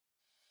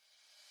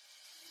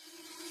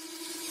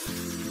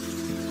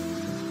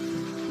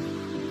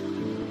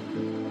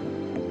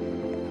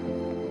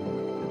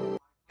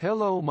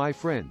Hello my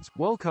friends,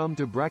 welcome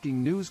to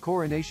Breaking News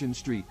Coronation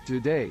Street.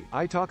 Today,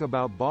 I talk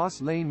about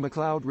boss Iain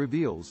MacLeod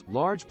reveals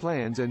large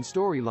plans and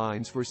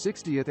storylines for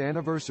 60th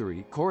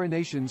anniversary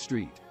Coronation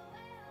Street.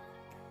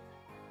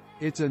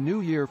 It's a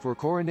new year for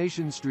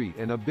Coronation Street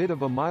and a bit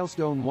of a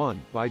milestone one.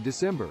 By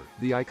December,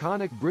 the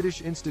iconic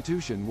British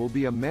institution will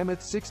be a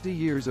mammoth 60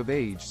 years of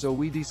age, so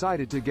we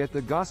decided to get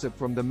the gossip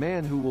from the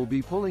man who will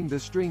be pulling the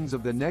strings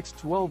of the next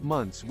 12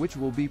 months, which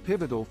will be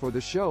pivotal for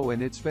the show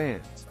and its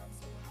fans.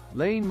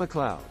 Iain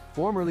MacLeod,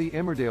 formerly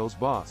Emmerdale's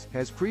boss,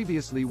 has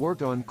previously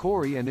worked on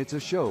Corrie, and it's a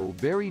show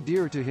very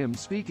dear to him.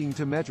 Speaking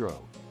to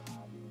Metro,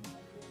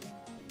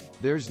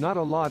 there's not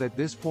a lot at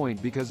this point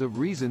because of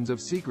reasons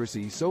of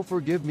secrecy, so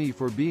forgive me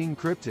for being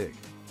cryptic.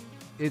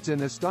 It's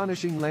an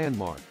astonishing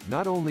landmark.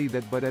 Not only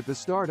that, but at the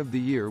start of the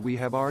year we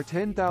have our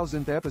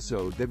 10,000th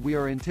episode that we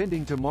are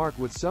intending to mark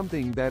with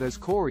something that is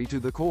Corrie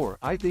to the core,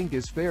 I think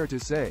is fair to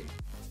say.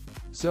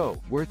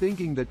 So, we're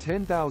thinking the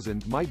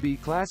 10,000 might be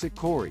classic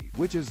Corrie,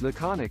 which is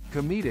laconic,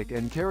 comedic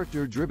and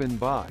character-driven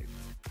vibe.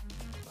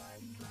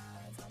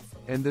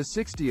 And the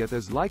 60th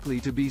is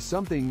likely to be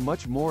something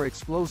much more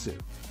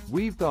explosive.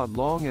 We've thought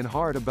long and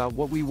hard about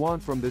what we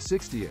want from the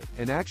 60th,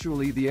 and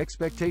actually the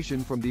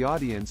expectation from the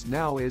audience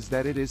now is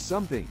that it is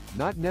something,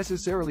 not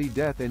necessarily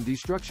death and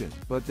destruction,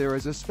 but there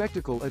is a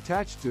spectacle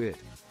attached to it.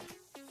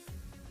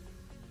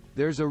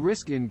 There's a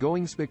risk in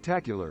going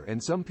spectacular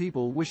and some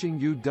people wishing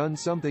you'd done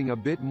something a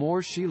bit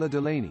more Sheila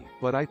Delaney,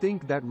 but I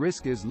think that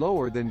risk is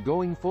lower than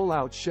going full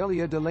out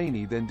Sheila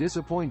Delaney than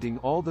disappointing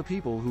all the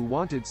people who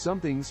wanted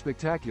something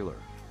spectacular.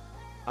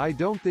 I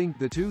don't think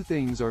the two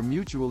things are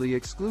mutually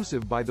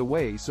exclusive, by the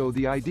way, so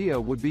the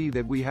idea would be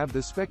that we have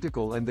the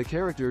spectacle and the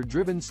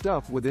character-driven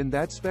stuff within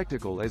that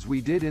spectacle, as we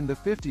did in the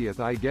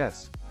 50th, I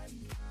guess.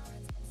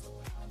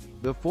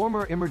 The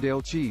former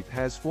Emmerdale chief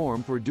has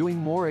form for doing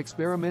more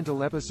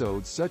experimental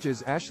episodes such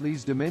as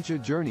Ashley's dementia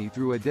journey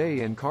through a day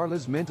and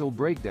Carla's mental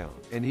breakdown,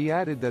 and he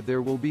added that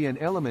there will be an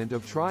element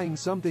of trying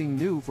something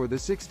new for the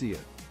 60th.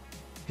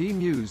 He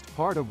mused,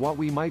 part of what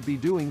we might be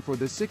doing for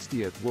the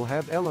 60th will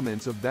have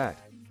elements of that.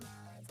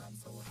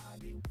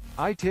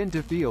 I tend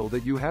to feel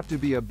that you have to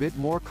be a bit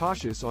more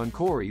cautious on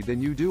Corrie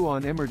than you do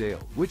on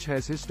Emmerdale, which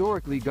has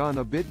historically gone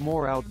a bit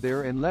more out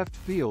there and left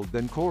field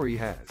than Corrie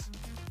has.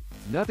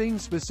 Nothing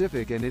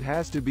specific, and it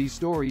has to be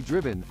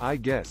story-driven, I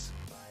guess.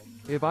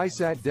 If I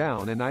sat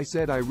down and I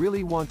said I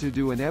really want to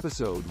do an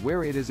episode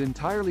where it is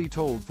entirely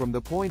told from the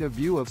point of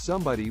view of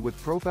somebody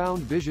with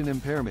profound vision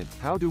impairment,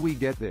 how do we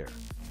get there?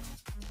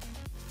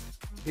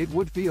 It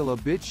would feel a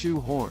bit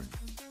shoehorned.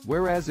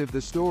 Whereas if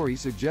the story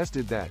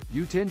suggested that,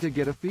 you tend to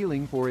get a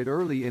feeling for it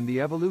early in the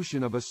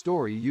evolution of a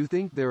story. You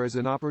think there is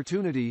an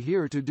opportunity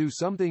here to do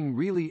something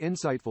really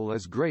insightful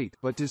is great,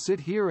 but to sit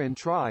here and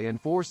try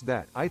and force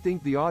that, I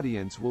think the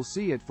audience will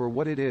see it for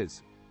what it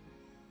is.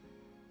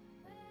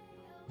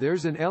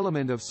 There's an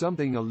element of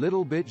something a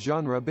little bit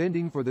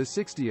genre-bending for the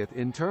 60th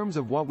in terms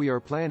of what we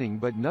are planning,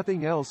 but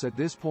nothing else at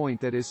this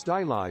point that is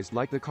stylized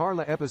like the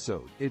Carla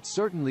episode. It's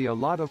certainly a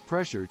lot of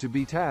pressure to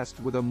be tasked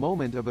with a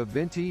moment of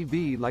event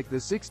TV like the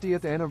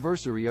 60th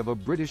anniversary of a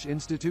British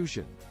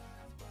institution.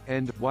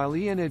 And, while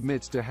Iain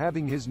admits to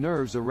having his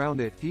nerves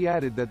around it, he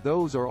added that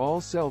those are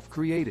all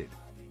self-created.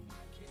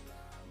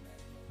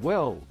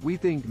 Well, we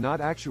think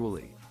not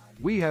actually.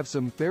 We have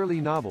some fairly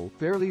novel,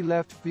 fairly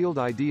left-field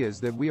ideas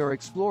that we are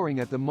exploring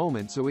at the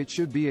moment, so it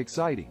should be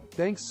exciting.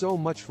 Thanks so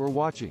much for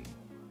watching.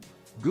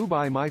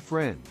 Goodbye my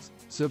friends.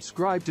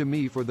 Subscribe to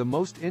me for the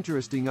most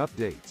interesting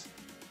updates.